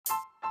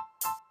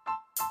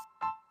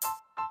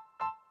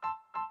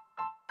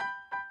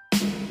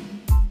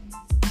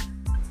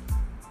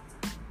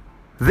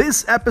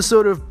This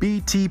episode of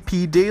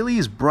BTP Daily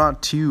is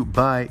brought to you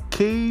by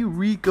K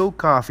Rico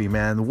Coffee,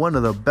 man. One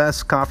of the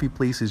best coffee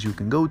places you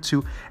can go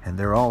to, and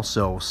they're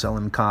also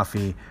selling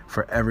coffee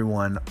for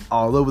everyone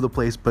all over the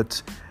place.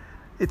 But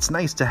it's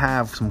nice to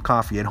have some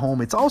coffee at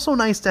home. It's also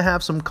nice to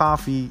have some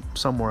coffee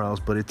somewhere else,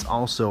 but it's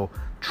also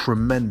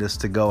tremendous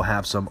to go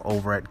have some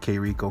over at K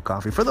Rico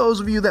Coffee. For those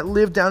of you that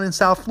live down in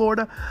South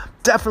Florida,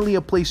 definitely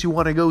a place you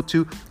want to go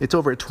to. It's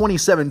over at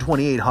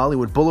 2728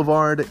 Hollywood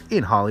Boulevard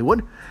in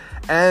Hollywood.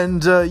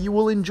 And you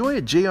will enjoy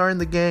it. JR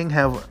and the gang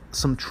have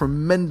some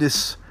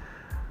tremendous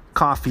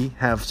coffee,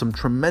 have some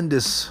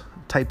tremendous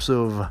types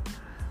of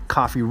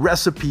coffee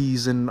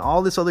recipes and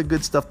all this other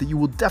good stuff that you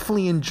will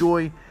definitely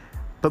enjoy.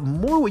 But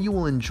more what you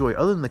will enjoy,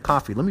 other than the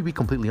coffee, let me be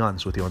completely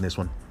honest with you on this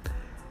one,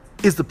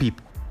 is the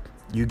people.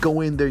 You go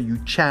in there, you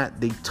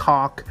chat, they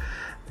talk.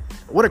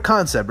 What a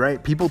concept,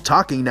 right? People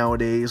talking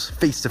nowadays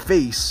face to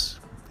face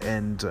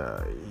and,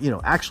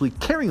 actually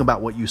caring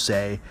about what you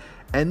say.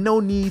 And no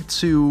need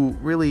to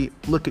really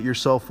look at your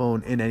cell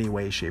phone in any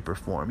way, shape, or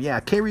form. Yeah,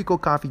 K Rico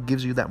Coffee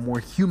gives you that more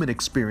human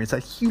experience,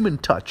 that human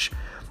touch,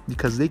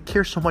 because they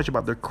care so much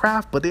about their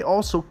craft, but they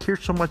also care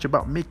so much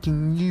about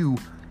making you,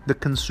 the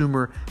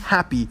consumer,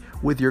 happy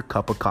with your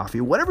cup of coffee.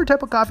 Whatever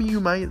type of coffee you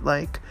might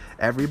like,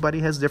 everybody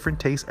has different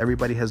tastes,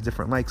 everybody has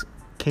different likes.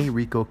 K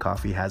Rico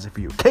Coffee has it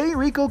for you. K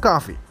Rico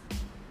Coffee.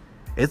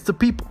 It's the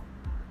people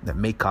that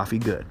make coffee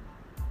good.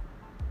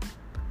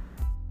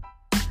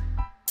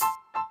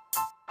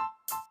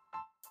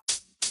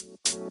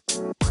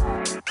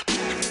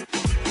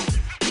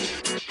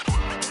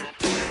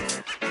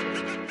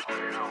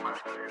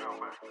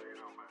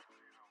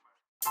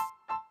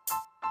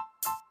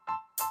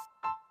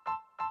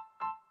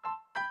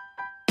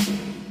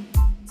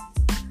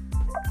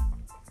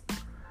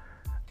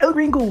 El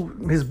Gringo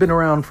has been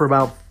around for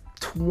about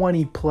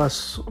 20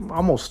 plus,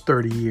 almost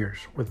 30 years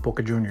with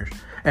Boca Juniors.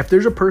 If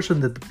there's a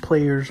person that the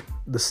players,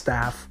 the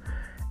staff,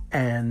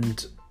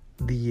 and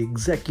the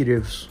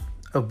executives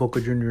of Boca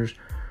Juniors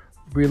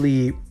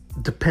really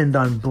depend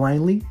on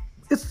blindly,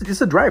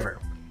 it's a driver.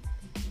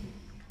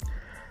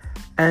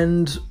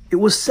 And it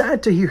was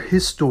sad to hear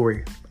his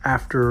story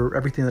after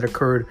everything that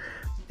occurred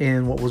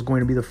in what was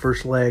going to be the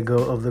first leg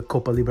of the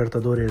Copa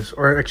Libertadores,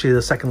 or actually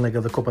the second leg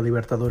of the Copa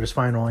Libertadores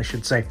final, I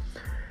should say.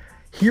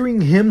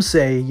 Hearing him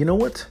say, you know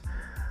what,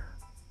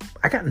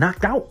 I got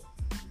knocked out.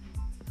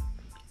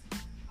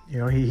 You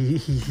know,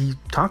 he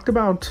talked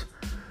about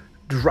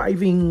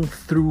driving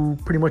through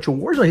pretty much a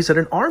war zone. He said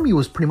an army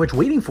was pretty much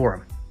waiting for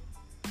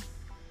him,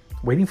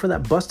 waiting for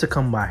that bus to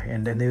come by,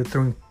 and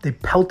they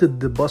pelted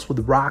the bus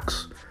with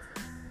rocks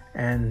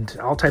and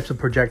all types of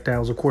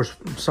projectiles. Of course,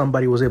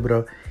 somebody was able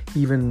to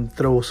even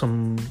throw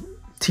some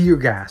tear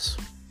gas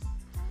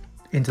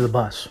into the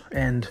bus,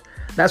 and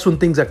that's when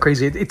things got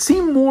crazy. It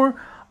seemed more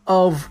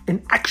of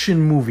an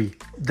action movie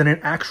than an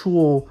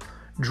actual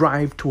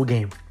drive to a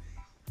game.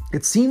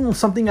 It seemed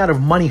something out of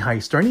Money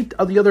Heist or any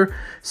of the other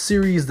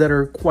series that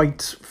are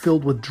quite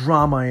filled with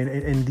drama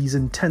and these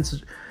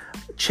intense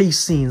chase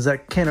scenes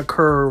that can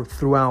occur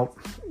throughout,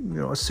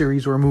 a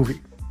series or a movie.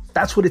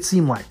 That's what it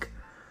seemed like.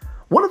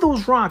 One of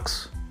those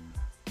rocks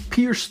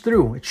pierced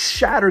through. It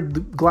shattered the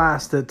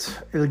glass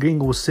that El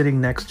Gringo was sitting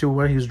next to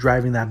where he was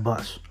driving that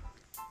bus.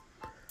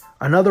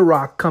 Another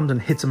rock comes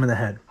and hits him in the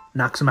head,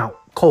 knocks him out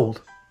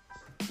cold,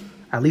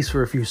 at least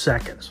for a few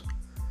seconds.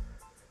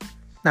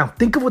 Now,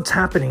 think of what's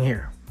happening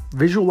here.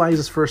 Visualize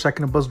this for a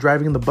second. A bus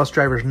driving, and the bus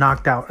driver is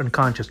knocked out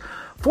unconscious.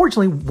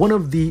 Fortunately, one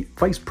of the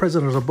vice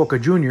presidents of Boca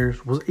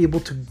Juniors was able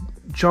to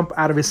jump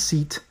out of his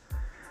seat,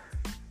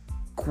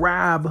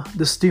 grab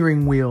the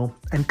steering wheel,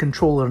 and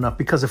control it enough.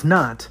 Because if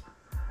not,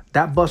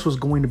 that bus was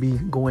going to be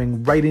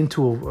going right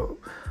into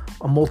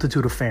a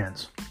multitude of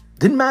fans.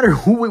 Didn't matter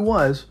who it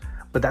was,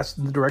 but that's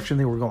the direction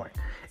they were going.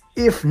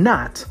 If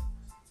not,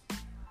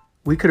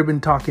 we could have been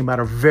talking about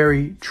a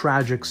very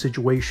tragic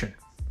situation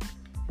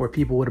where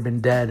people would have been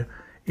dead,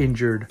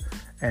 injured,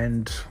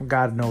 and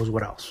God knows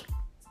what else.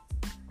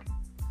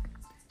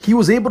 He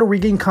was able to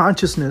regain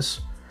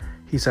consciousness.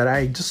 He said,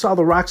 I just saw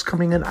the rocks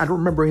coming in. I don't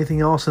remember anything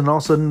else. And all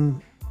of a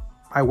sudden,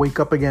 I wake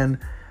up again.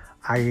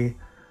 I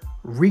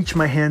reach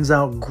my hands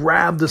out,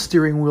 grab the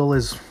steering wheel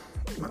as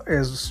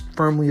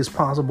firmly as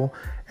possible,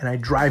 and I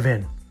drive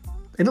in.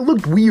 And it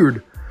looked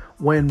weird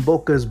when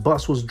Boca's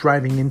bus was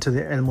driving into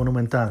the El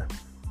Monumental.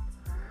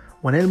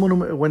 When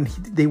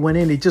they went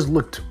in, it just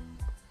looked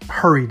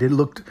hurried. It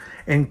looked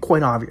and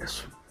quite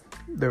obvious.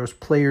 There was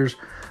players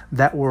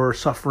that were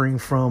suffering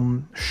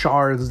from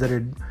shards that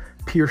had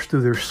pierced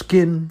through their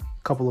skin.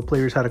 A couple of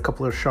players had a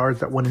couple of shards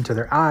that went into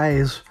their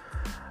eyes.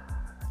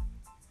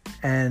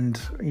 And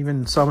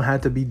even some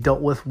had to be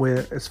dealt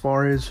with as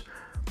far as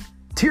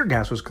tear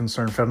gas was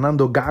concerned.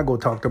 Fernando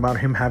Gago talked about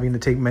him having to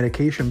take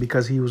medication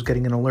because he was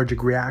getting an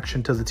allergic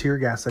reaction to the tear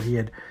gas that he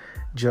had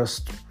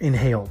just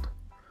inhaled.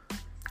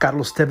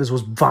 Carlos Tevez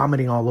was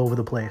vomiting all over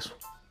the place.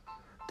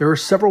 There were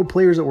several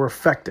players that were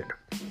affected,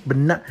 but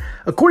not,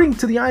 according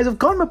to the eyes of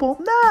CONMEBOL,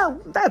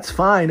 no, that's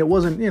fine. It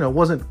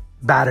wasn't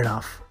bad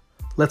enough.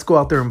 Let's go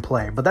out there and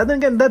play. But then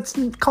again, that's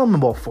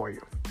CONMEBOL for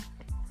you.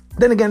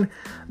 Then again,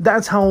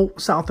 that's how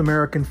South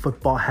American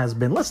football has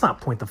been. Let's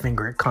not point the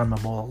finger at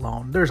CONMEBOL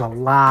alone. There's a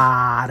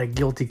lot of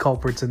guilty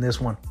culprits in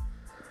this one.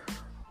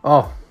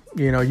 Oh,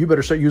 you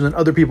better start using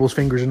other people's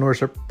fingers in order to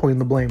start pointing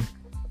the blame.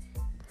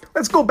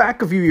 Let's go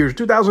back a few years,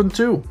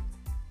 2002.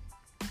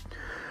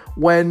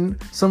 When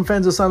some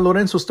fans of San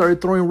Lorenzo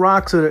started throwing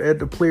rocks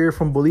at a player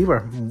from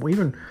Bolivar.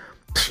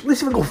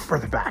 Let's even go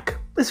further back.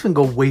 Let's even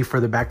go way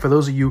further back. For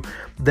those of you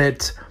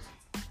that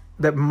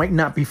might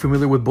not be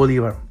familiar with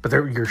Bolivar, but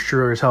you're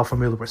sure as hell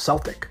familiar with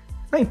Celtic.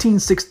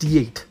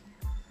 1968.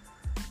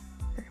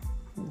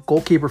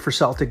 Goalkeeper for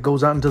Celtic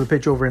goes out into the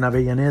pitch over in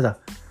Avellaneda.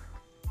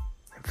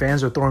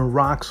 Fans are throwing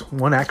rocks.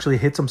 One actually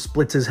hits him,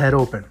 splits his head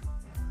open.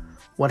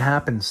 What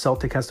happens?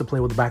 Celtic has to play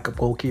with the backup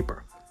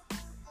goalkeeper.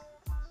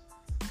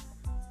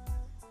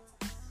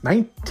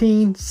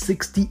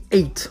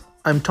 1968.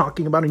 I'm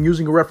talking about and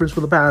using a reference for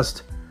the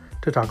past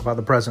to talk about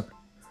the present.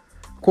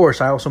 Of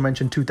course, I also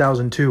mentioned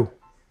 2002.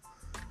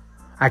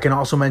 I can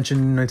also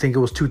mention, I think it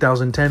was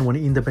 2010 when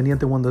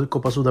Independiente won the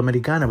Copa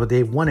Sudamericana, but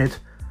they won it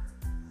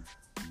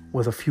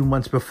with a few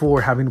months before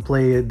having to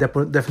play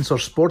Defensor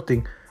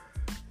Sporting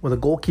with a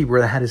goalkeeper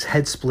that had his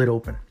head split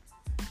open.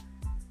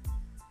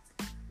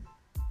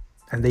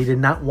 And they did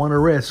not want to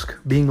risk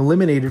being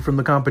eliminated from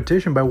the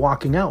competition by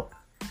walking out.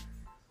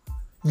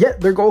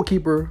 Yet their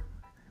goalkeeper,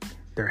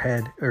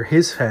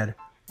 his head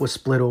was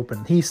split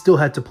open. He still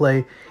had to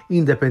play.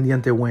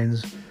 Independiente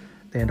wins.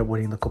 They end up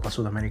winning the Copa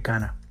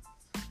Sudamericana.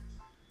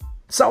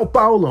 Sao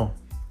Paulo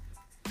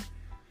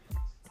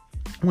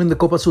win the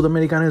Copa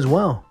Sudamericana as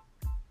well.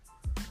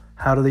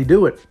 How do they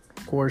do it?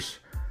 Of course,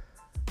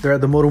 they're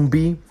at the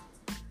Morumbi.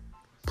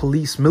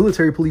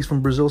 Military police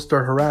from Brazil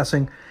start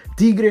harassing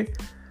Tigre.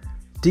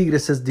 Tigre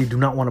says they do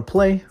not want to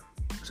play.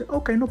 I say,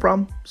 okay, no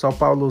problem. Sao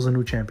Paulo's a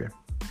new champion.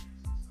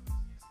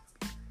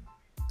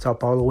 Sao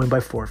Paulo win by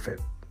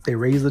forfeit. They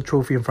raise the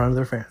trophy in front of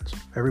their fans.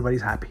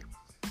 Everybody's happy.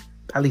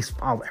 At least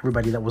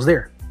everybody that was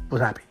there was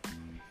happy.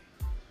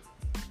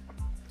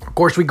 Of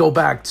course, we go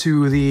back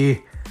to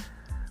the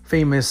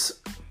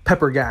famous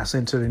pepper gas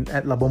incident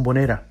at La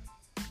Bombonera.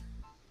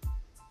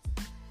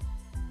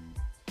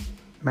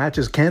 Match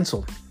is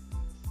canceled.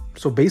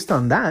 So based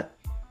on that,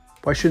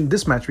 why shouldn't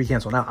this match be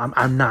canceled? Now,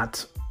 I'm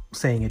not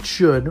saying it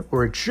should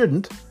or it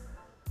shouldn't.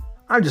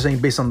 I'm just saying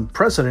based on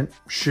precedent,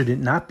 should it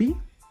not be?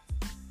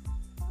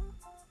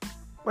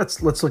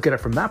 Let's look at it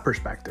from that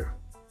perspective.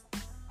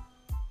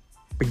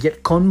 But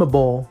yet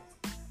CONMEBOL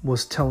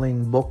was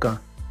telling Boca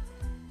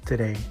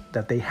today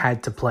that they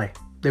had to play.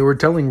 They were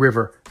telling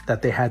River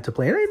that they had to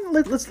play.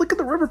 And let's look at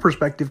the River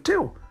perspective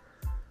too.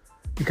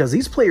 Because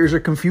these players are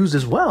confused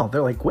as well.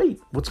 They're like,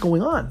 wait, what's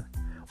going on?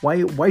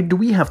 Why do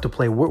we have to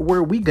play? Where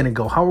are we going to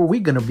go? How are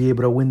we going to be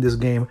able to win this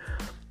game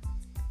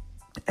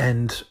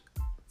and,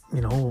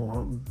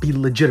 be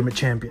legitimate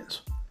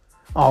champions?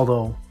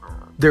 Although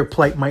their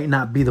plight might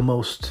not be the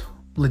most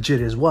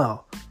legit as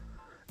well,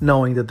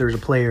 knowing that there's a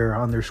player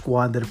on their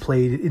squad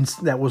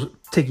that was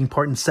taking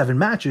part in 7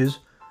 matches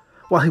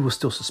while he was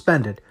still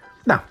suspended.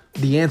 Now,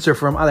 the answer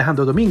from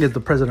Alejandro Dominguez,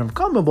 the president of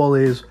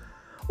CONMEBOL, is,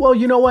 well,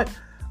 you know what?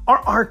 Our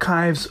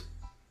archives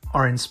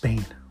are in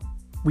Spain.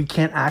 We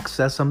can't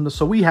access them,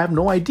 so we have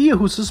no idea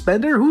who's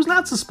suspended or who's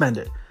not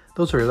suspended.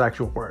 Those are his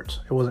actual words.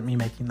 It wasn't me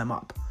making them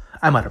up.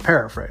 I might have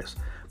paraphrased,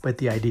 but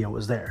the idea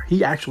was there.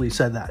 He actually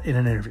said that in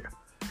an interview.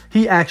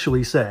 He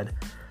actually said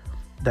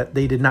that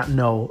they did not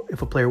know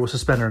if a player was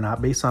suspended or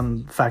not based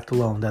on the fact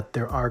alone that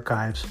their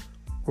archives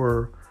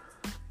were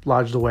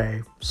lodged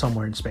away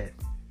somewhere in Spain.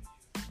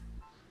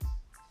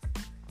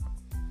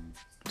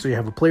 So you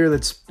have a player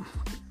that's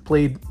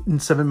played in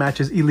 7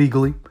 matches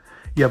illegally.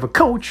 You have a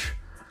coach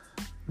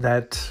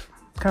that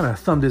kind of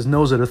thumbed his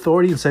nose at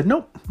authority and said,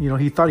 nope,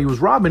 he thought he was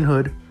Robin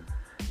Hood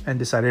and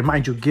decided,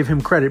 mind you, give him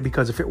credit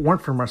because if it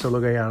weren't for Marcelo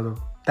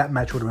Gallardo, that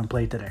match would have been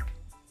played today.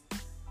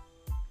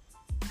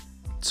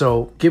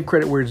 So give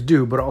credit where it's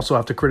due, but also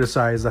have to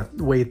criticize the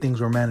way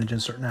things were managed in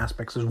certain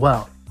aspects as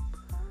well.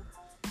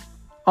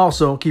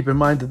 Also, keep in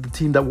mind that the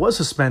team that was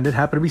suspended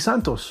happened to be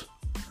Santos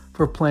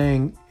for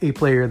playing a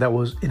player that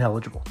was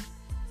ineligible.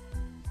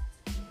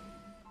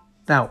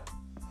 Now,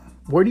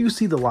 where do you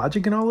see the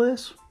logic in all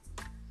this?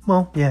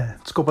 Well, yeah,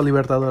 it's Copa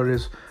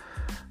Libertadores.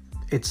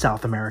 It's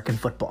South American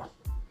football.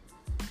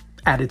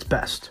 At its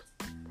best.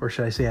 Or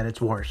should I say at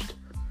its worst?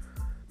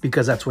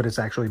 Because that's what it's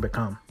actually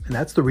become. And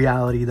that's the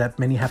reality that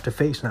many have to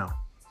face now.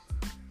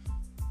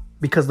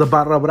 Because the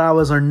Barra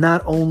Bravas are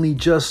not only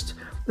just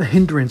a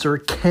hindrance or a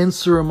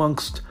cancer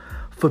amongst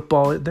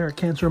football, they're a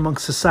cancer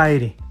amongst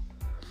society.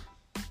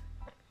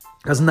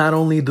 Because not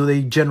only do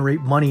they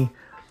generate money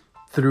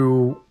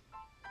through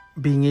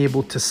being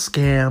able to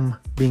scam,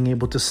 being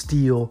able to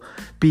steal,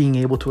 being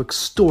able to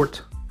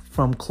extort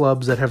from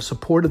clubs that have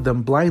supported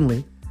them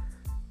blindly,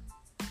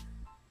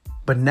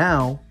 but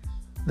now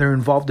they're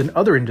involved in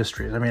other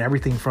industries. I mean,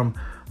 everything from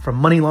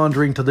money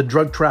laundering to the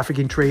drug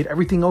trafficking trade,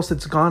 everything else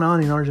that's gone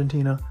on in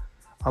Argentina,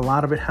 a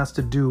lot of it has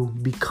to do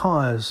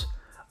because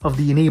of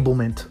the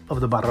enablement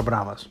of the Barra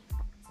Bravas.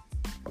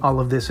 All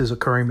of this is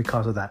occurring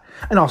because of that.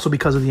 And also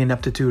because of the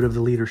ineptitude of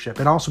the leadership.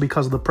 And also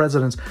because of the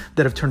presidents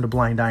that have turned a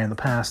blind eye in the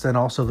past. And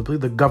also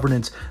the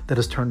governance that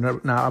has turned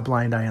a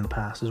blind eye in the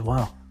past as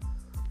well.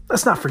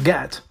 Let's not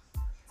forget.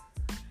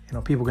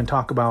 People can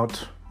talk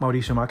about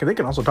Mauricio Macri. They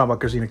can also talk about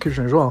Cristina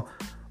Kirchner as well.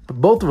 But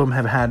both of them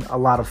have had a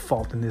lot of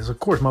fault in this. Of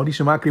course,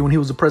 Mauricio Macri, when he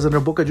was the president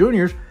of Boca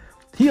Juniors,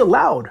 he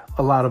allowed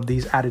a lot of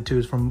these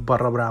attitudes from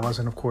Barra Bravas,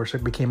 and of course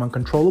it became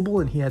uncontrollable,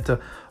 and he had to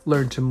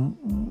learn to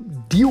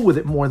deal with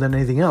it more than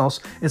anything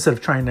else instead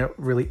of trying to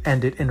really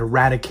end it and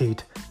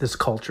eradicate this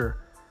culture.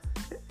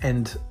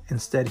 And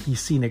instead he's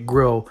seen it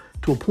grow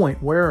to a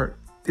point where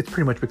it's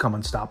pretty much become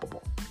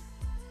unstoppable.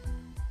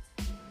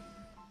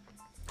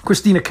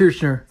 Cristina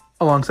Kirchner,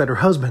 alongside her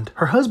husband,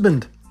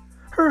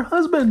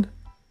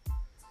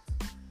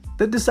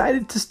 that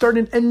decided to start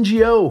an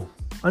NGO,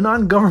 a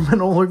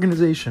non-governmental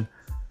organization,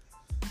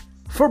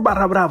 for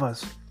Barra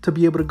Bravas to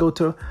be able to go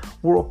to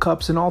World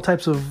Cups and all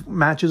types of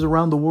matches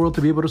around the world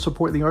to be able to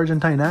support the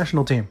Argentine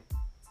national team.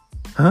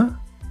 Huh?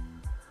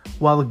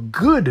 While the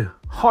good,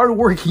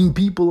 hardworking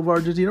people of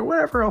Argentina, or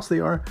whatever else they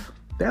are,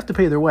 they have to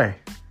pay their way.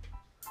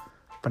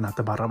 But not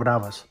the Barra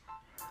Bravas.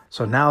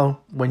 So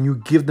now, when you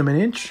give them an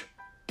inch,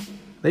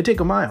 they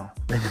take a mile.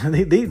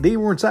 They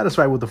weren't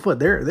satisfied with the foot.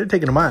 They're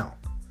taking a mile.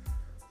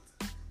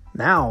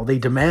 Now they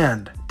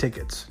demand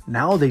tickets.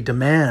 Now they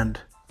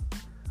demand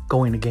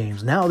going to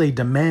games. Now they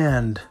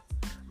demand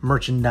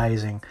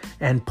merchandising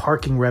and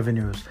parking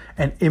revenues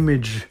and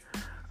image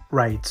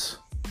rights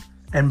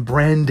and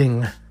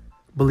branding,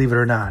 believe it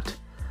or not.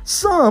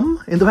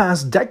 Some, in the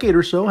past decade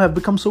or so, have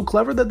become so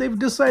clever that they've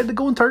decided to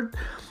go and start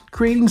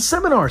creating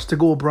seminars to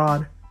go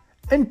abroad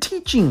and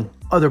teaching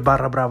other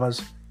Barra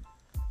Bravas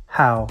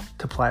how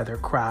to ply their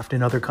craft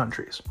in other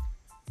countries.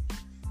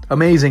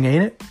 Amazing,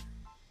 ain't it?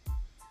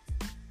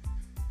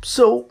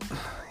 So,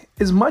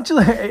 as much as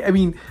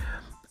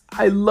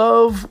I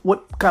love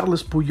what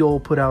Carlos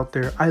Puyol put out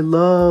there. I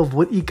love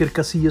what Iker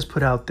Casillas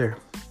put out there.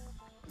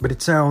 But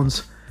it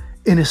sounds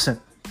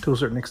innocent to a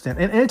certain extent.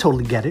 And I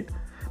totally get it.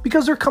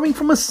 Because they're coming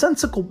from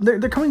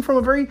they're coming from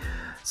a very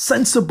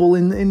sensible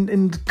and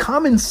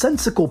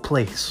commonsensical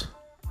place.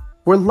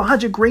 Where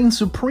logic reigns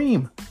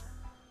supreme.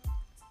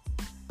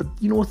 But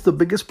you know what's the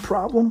biggest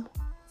problem?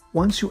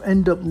 Once you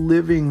end up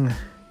living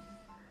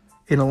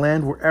in a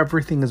land where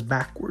everything is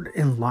backward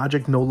and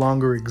logic no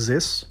longer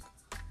exists,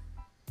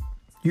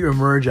 you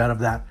emerge out of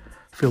that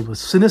filled with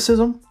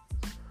cynicism,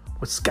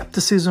 with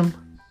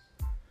skepticism,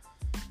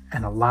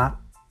 and a lot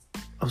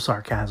of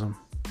sarcasm.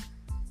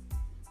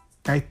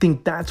 I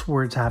think that's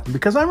where it's happened.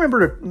 Because I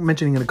remember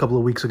mentioning it a couple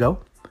of weeks ago,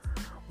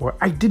 where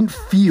I didn't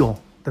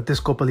feel that this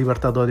Copa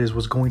Libertadores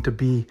was going to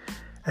be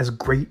as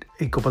great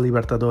a Copa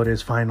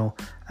Libertadores final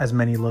as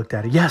many looked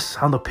at it. Yes,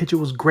 on the pitch it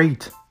was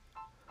great.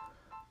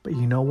 But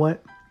you know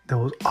what? There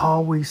was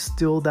always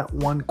still that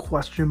one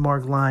question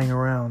mark lying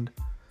around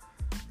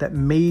that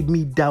made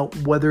me doubt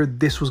whether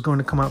this was going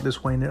to come out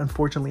this way, and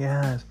unfortunately it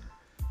has.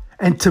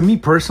 And to me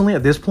personally,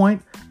 at this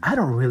point, I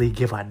don't really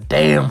give a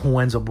damn who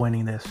ends up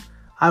winning this.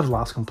 I've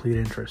lost complete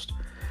interest.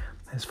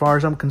 As far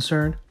as I'm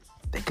concerned,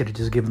 they could have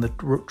just given the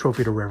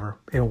trophy to River.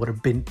 It would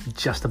have been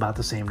just about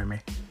the same to me.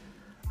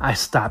 I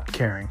stopped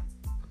caring.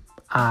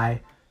 I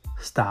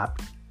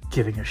stopped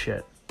giving a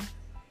shit.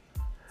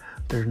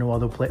 There's no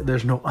other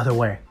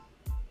way.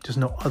 Just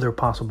no other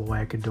possible way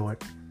I could do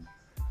it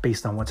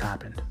based on what's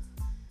happened.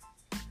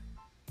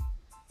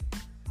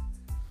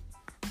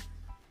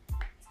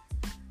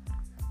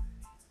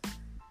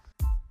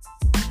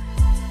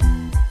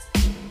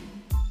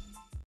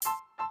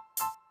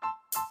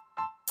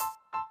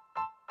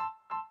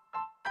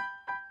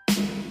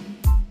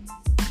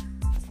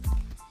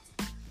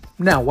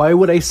 Now, why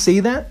would I say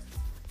that?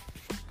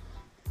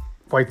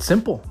 Quite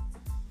simple.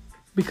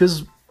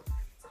 Because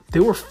they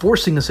were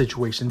forcing a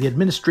situation. The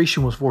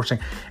administration was forcing.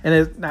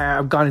 And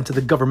I've gone into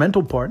the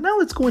governmental part. Now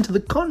let's go into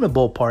the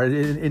CONMEBOL part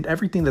and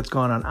everything that's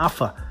gone on.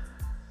 AFA.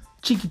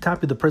 Chiqui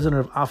Tapia, the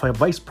president of AFA,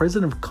 vice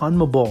president of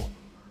CONMEBOL,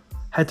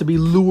 had to be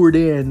lured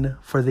in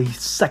for the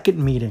second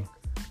meeting.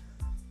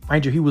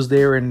 Mind you, he was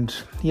there and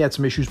he had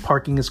some issues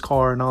parking his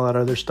car and all that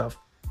other stuff.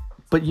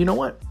 But you know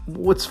what?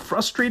 What's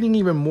frustrating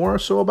even more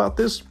so about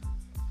this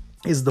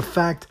is the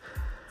fact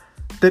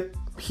that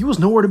he was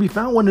nowhere to be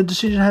found when the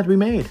decision had to be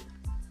made.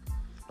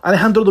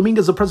 Alejandro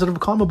Dominguez, the president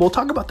of CONMEBOL,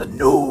 talk about the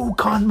new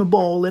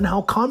CONMEBOL and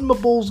how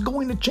CONMEBOL is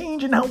going to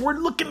change and how we're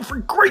looking for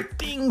great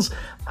things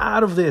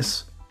out of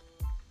this.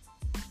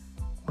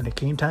 When it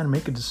came time to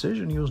make a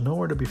decision, he was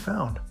nowhere to be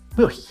found.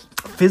 Well,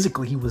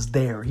 physically, he was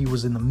there. He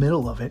was in the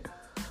middle of it.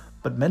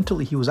 But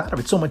mentally, he was out of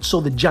it. So much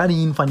so that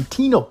Gianni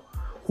Infantino,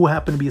 who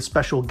happened to be a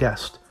special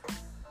guest,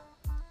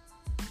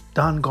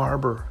 Don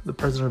Garber, the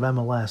president of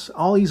MLS,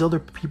 all these other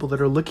people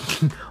that are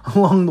looking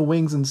along the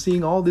wings and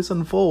seeing all this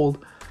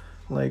unfold,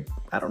 like,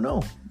 I don't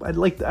know. I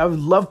would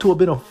love to have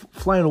been a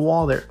fly on the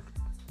wall there.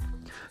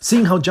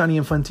 Seeing how Gianni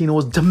Infantino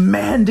was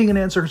demanding an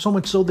answer, so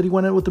much so that he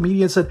went out with the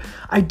media and said,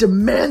 I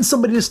demand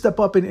somebody to step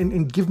up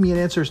and give me an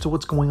answer as to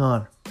what's going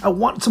on. I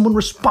want someone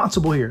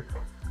responsible here.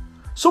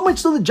 So much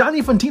so that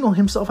Gianni Infantino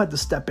himself had to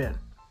step in.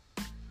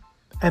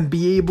 and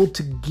be able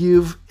to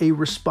give a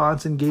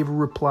response and give a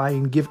reply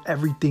and give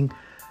everything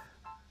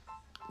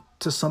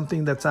to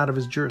something that's out of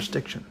his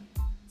jurisdiction.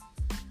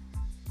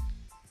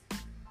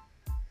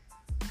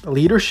 The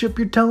leadership,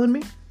 you're telling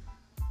me?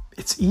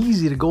 It's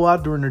easy to go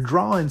out during a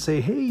draw and say,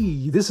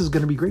 hey, this is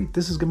going to be great.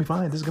 This is going to be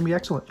fine. This is going to be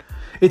excellent.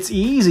 It's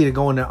easy to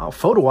go in a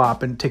photo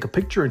op and take a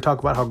picture and talk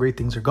about how great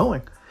things are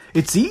going.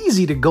 It's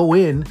easy to go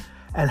in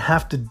and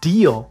have to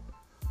deal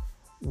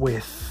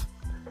with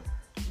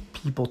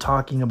people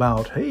talking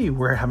about, hey,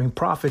 we're having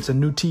profits and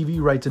new TV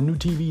rights and new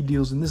TV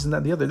deals and this and that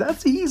and the other.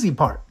 That's the easy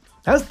part.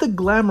 That's the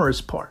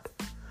glamorous part.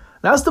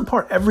 That's the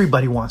part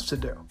everybody wants to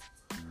do.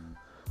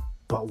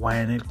 But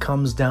when it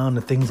comes down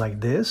to things like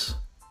this,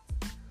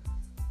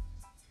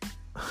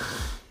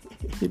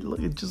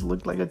 it just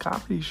looked like a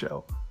comedy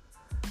show.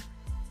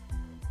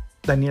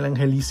 Daniel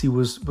Angelici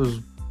was,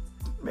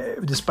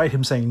 despite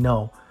him saying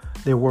no,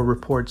 there were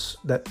reports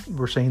that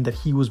were saying that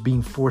he was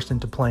being forced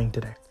into playing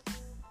today.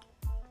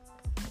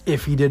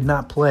 If he did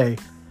not play,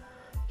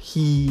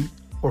 he,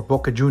 or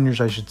Boca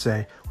Juniors, I should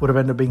say, would have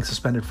ended up being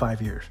suspended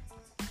 5 years.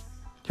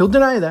 He'll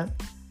deny that,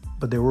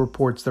 but there were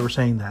reports that were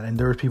saying that, and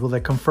there were people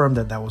that confirmed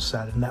that that was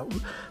said, and that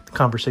the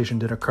conversation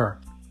did occur.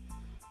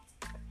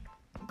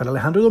 But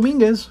Alejandro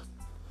Dominguez,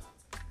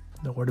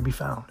 nowhere to be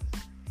found.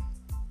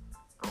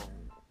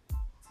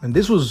 And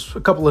this was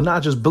a couple of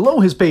notches below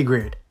his pay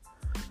grade.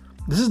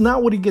 This is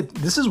not what he gets.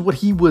 This is what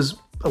he was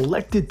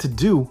elected to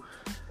do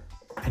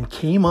and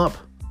came up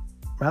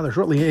rather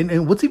shortly.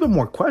 And what's even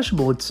more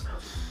questionable, this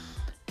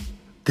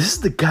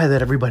is the guy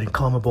that everybody in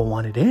CONMEBOL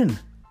wanted in.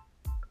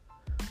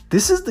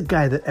 This is the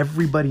guy that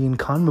everybody in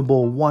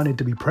CONMEBOL wanted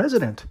to be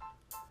president.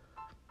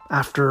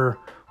 After,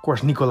 of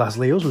course, Nicolas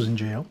Leos was in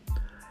jail.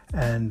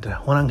 And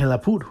Juan Angel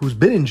Aput, who's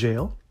been in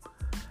jail.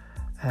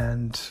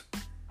 And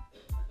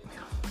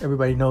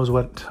everybody knows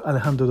what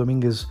Alejandro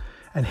Dominguez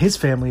and his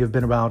family have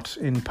been about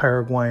in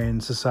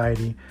Paraguayan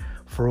society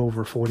for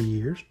over 40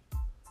 years.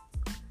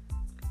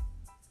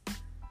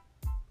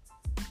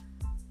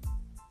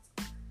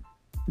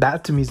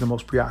 That, to me, is the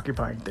most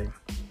preoccupying thing.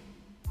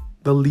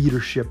 The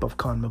leadership of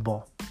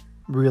CONMEBOL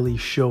really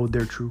showed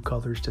their true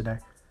colors today.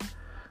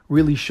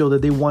 Really showed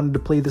that they wanted to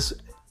play this.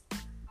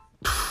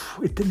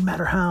 It didn't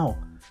matter how,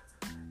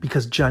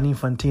 because Gianni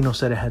Infantino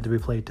said it had to be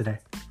played today.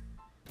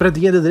 But at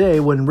the end of the day,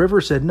 when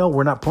River said, no,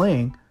 we're not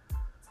playing,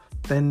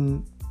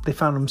 then they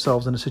found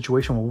themselves in a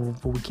situation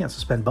where we can't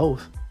suspend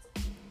both.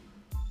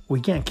 We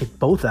can't kick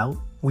both out.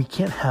 We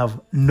can't have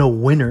no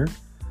winner,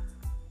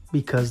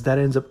 because that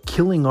ends up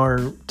killing our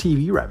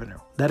TV revenue.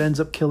 That ends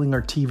up killing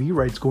our TV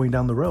rights going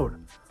down the road.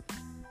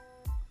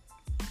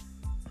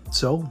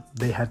 So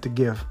they had to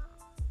give.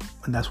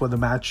 And that's why the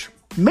match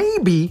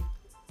maybe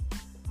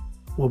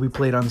will be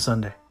played on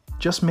Sunday.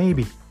 Just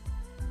maybe.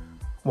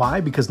 Why?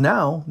 Because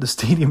now the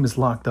stadium is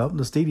locked up.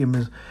 The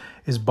stadium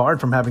is barred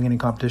from having any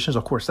competitions.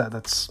 Of course,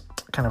 that's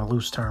kind of a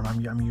loose term.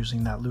 I'm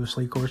using that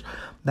loosely, of course.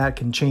 That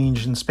can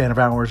change in the span of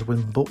hours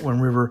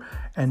when River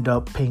end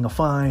up paying a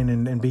fine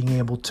and being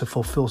able to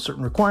fulfill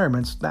certain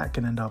requirements. That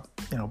can end up,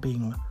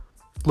 being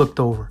looked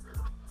over.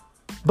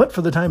 But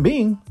for the time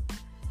being,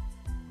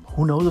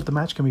 who knows if the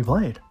match can be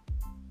played?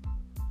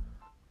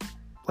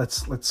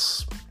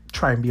 Let's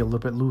try and be a little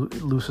bit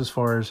loose as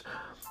far as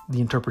the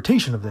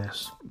interpretation of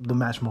this. The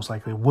match most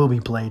likely will be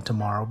played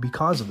tomorrow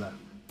because of that.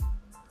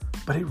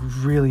 But it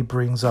really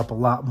brings up a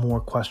lot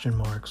more question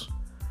marks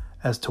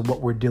as to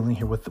what we're dealing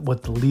here with,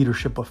 what the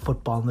leadership of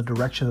football and the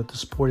direction that the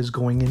sport is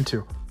going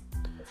into.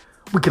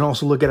 We can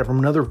also look at it from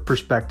another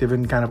perspective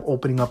and kind of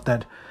opening up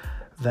that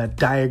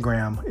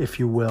diagram, if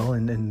you will,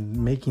 and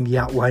making the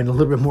outline a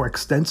little bit more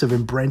extensive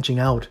and branching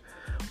out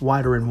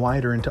wider and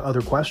wider into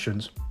other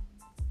questions.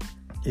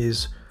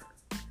 Is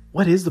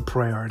what is the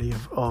priority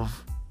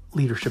of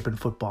leadership in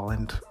football?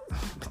 And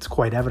it's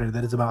quite evident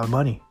that it's about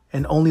money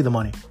and only the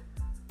money.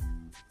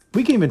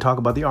 We can even talk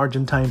about the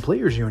Argentine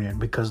Players Union,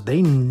 because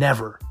they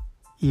never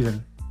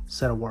even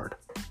said a word.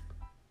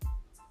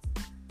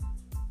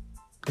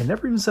 They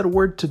never even said a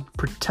word to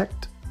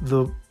protect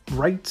the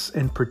rights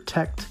and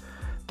protect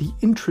the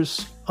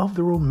interests of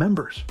their own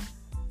members.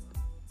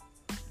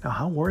 Now,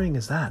 how worrying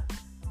is that?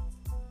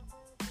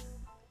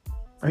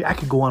 I mean, I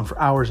could go on for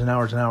hours and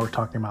hours and hours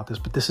talking about this,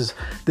 but this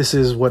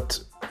is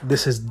what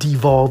this has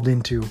devolved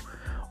into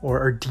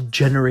or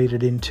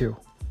degenerated into.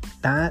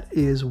 That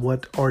is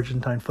what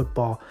Argentine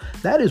football,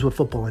 that is what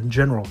football in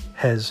general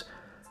has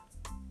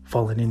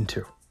fallen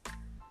into.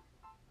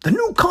 The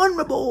new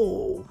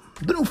CONMEBOL,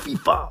 the new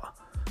FIFA,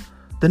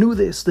 the new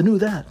this, the new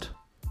that.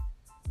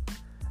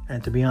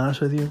 And to be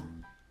honest with you,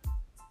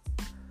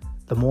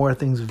 the more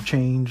things have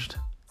changed,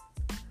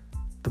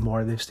 the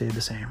more they've stayed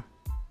the same.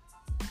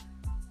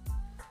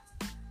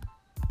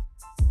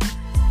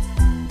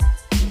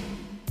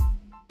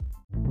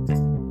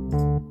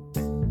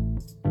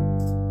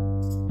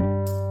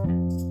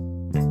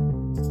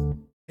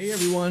 Hey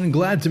everyone,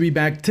 glad to be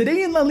back.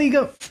 Today in La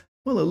Liga,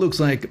 well, it looks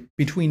like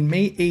between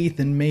May 8th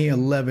and May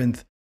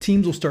 11th,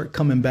 teams will start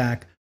coming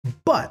back.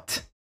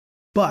 But,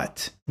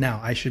 now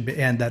I should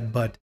add that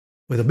but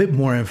with a bit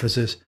more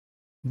emphasis.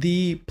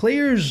 the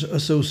Players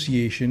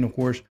Association, of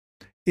course,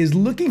 is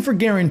looking for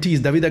guarantees.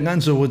 David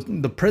Aganzo, was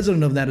the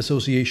president of that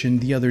association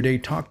the other day,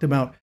 talked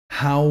about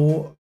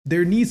how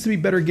there needs to be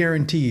better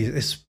guarantees,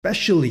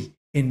 especially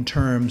in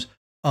terms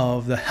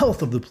of the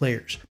health of the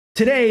players.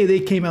 Today, they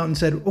came out and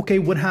said, okay,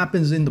 what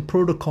happens in the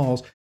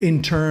protocols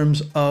in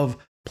terms of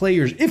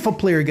players? If a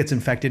player gets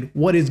infected,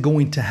 what is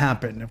going to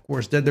happen? Of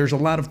course, there's a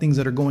lot of things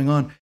that are going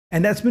on.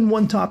 And that's been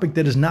one topic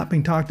that has not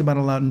been talked about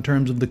a lot in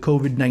terms of the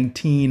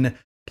COVID-19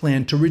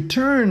 plan to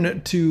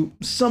return to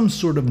some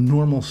sort of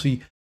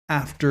normalcy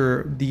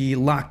after the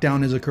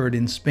lockdown has occurred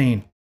in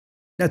Spain.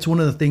 That's one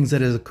of the things that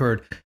has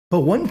occurred.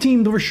 But one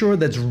team for sure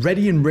that's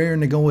ready and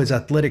raring to go is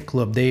Athletic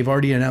Club. They've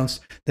already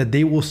announced that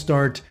they will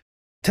start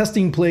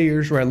testing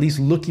players, or at least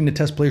looking to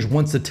test players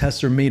once the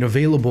tests are made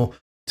available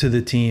to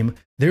the team.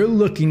 They're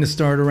looking to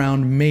start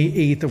around May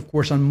 8th. Of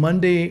course, on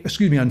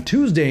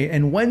Tuesday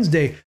and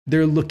Wednesday,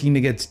 they're looking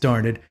to get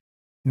started.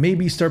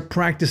 Maybe start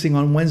practicing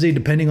on Wednesday,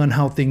 depending on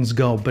how things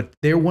go. But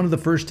they're one of the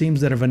first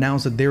teams that have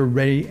announced that they're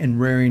ready and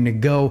raring to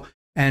go.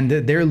 And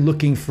they're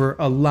looking for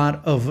a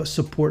lot of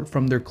support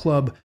from their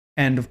club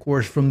and, of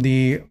course, from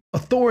the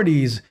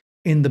authorities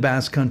in the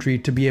Basque Country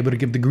to be able to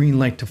give the green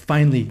light to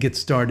finally get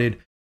started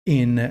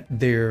in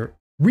their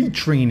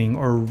retraining,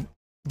 or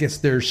I guess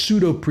their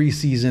pseudo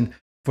preseason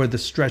for the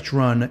stretch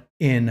run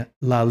in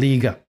La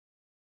Liga.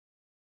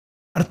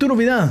 Arturo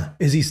Vidal,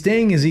 is he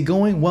staying? Is he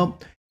going? Well,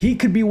 he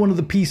could be one of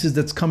the pieces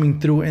that's coming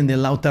through in the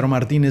Lautaro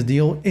Martinez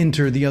deal.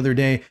 Inter the other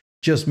day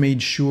just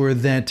made sure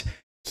that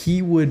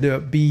he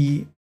would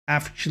be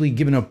actually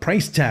given a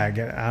price tag,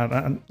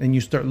 and you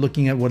start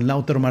looking at what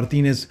Lautaro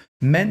Martinez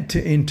meant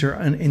to Inter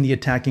in the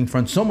attacking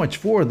front. So much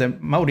for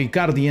that Mauro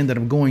Icardi ended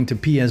up going to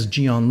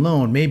PSG on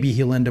loan. Maybe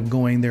he'll end up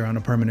going there on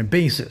a permanent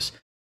basis.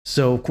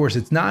 So, of course,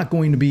 it's not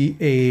going to be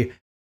a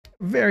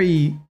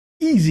very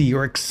easy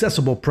or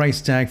accessible price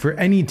tag for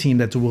any team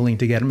that's willing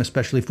to get him,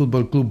 especially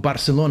Football Club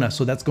Barcelona.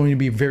 So that's going to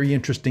be very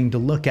interesting to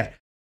look at.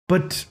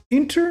 But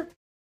Inter,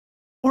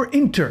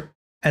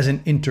 as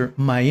in Inter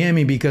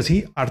Miami, because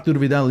Arturo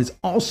Vidal is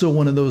also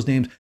one of those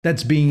names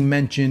that's being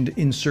mentioned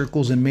in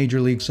circles in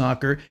Major League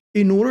Soccer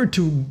in order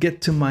to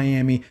get to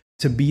Miami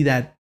to be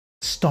that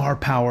star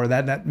power,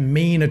 that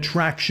main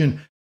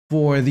attraction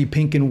for the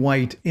pink and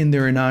white in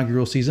their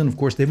inaugural season. Of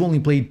course, they've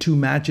only played 2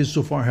 matches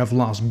so far, have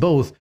lost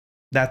both.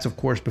 That's, of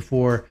course,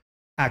 before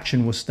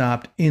action was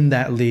stopped in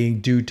that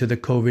league due to the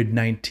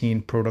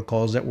COVID-19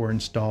 protocols that were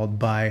installed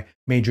by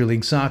Major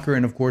League Soccer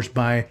and, of course,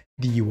 by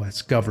the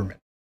U.S.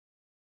 government.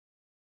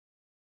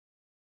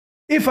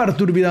 If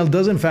Arturo Vidal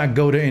does in fact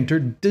go to Inter,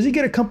 does he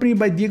get accompanied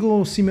by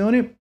Diego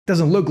Simeone?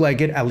 Doesn't look like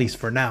it, at least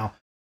for now.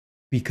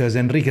 Because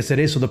Enrique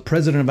Cerezo, the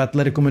president of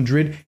Atletico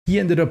Madrid, he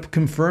ended up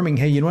confirming,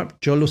 hey, you know what?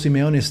 Cholo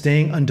Simeone is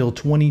staying until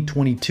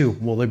 2022.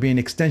 Will there be an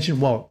extension?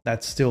 Well,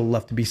 that's still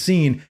left to be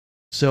seen.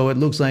 So it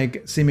looks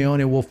like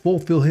Simeone will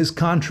fulfill his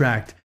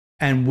contract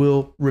and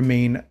will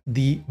remain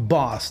the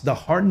boss, the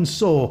heart and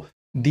soul,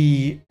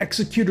 the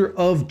executor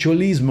of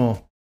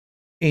Cholismo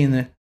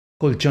in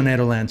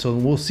Colchonero land. So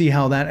we'll see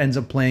how that ends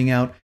up playing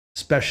out,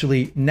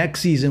 especially next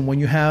season when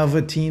you have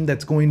a team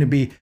that's going to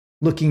be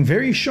looking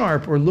very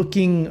sharp, or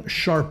looking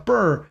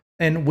sharper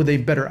and with a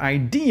better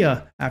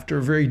idea after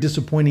a very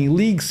disappointing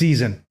league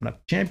season.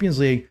 Not Champions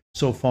League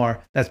so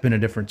far, that's been a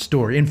different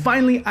story. And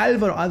finally,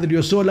 Alvaro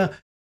Adriozola,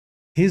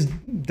 his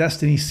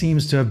destiny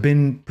seems to have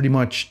been pretty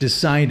much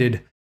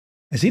decided,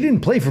 as he didn't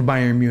play for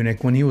Bayern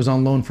Munich when he was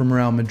on loan from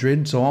Real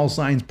Madrid. So all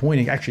signs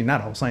pointing, actually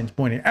not all signs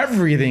pointing,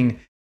 everything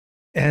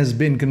has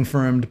been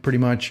confirmed pretty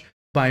much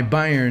by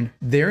Bayern.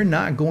 They're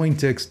not going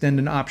to extend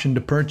an option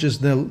to purchase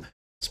the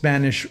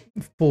Spanish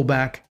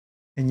fullback.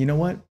 And you know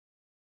what?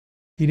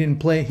 He didn't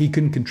play. He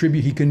couldn't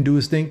contribute. He couldn't do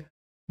his thing.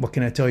 What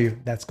can I tell you?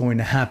 That's going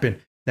to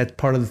happen. That's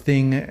part of the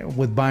thing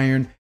with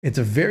Bayern. It's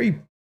a very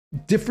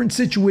different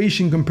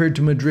situation compared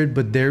to Madrid,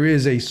 but there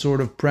is a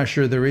sort of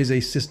pressure. There is a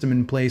system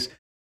in place.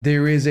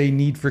 There is a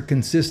need for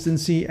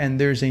consistency, and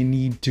there's a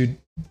need to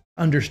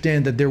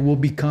understand that there will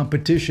be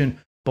competition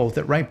both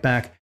at right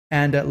back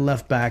and at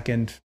left back.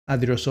 And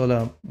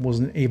Adriozola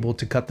wasn't able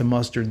to cut the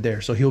mustard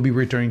there. So he'll be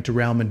returning to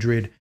Real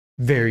Madrid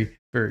very,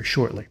 very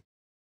shortly.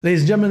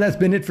 Ladies and gentlemen, that's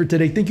been it for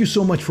today. Thank you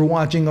so much for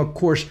watching. Of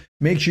course,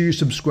 make sure you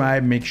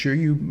subscribe. Make sure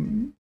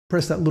you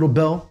press that little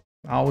bell.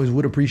 I always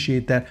would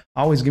appreciate that.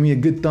 Always give me a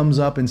good thumbs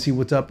up and see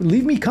what's up.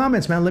 Leave me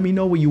comments, man. Let me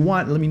know what you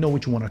want. Let me know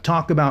what you want to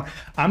talk about.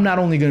 I'm not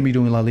only going to be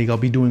doing La Liga, I'll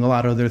be doing a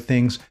lot of other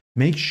things.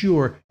 Make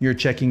sure you're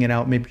checking it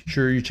out. Make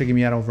sure you're checking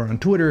me out over on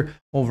Twitter,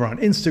 over on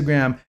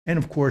Instagram, and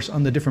of course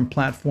on the different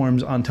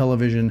platforms on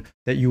television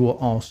that you will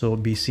also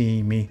be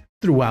seeing me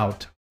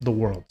throughout the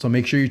world. So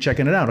make sure you're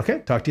checking it out, okay?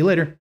 Talk to you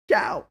later.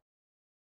 Ciao.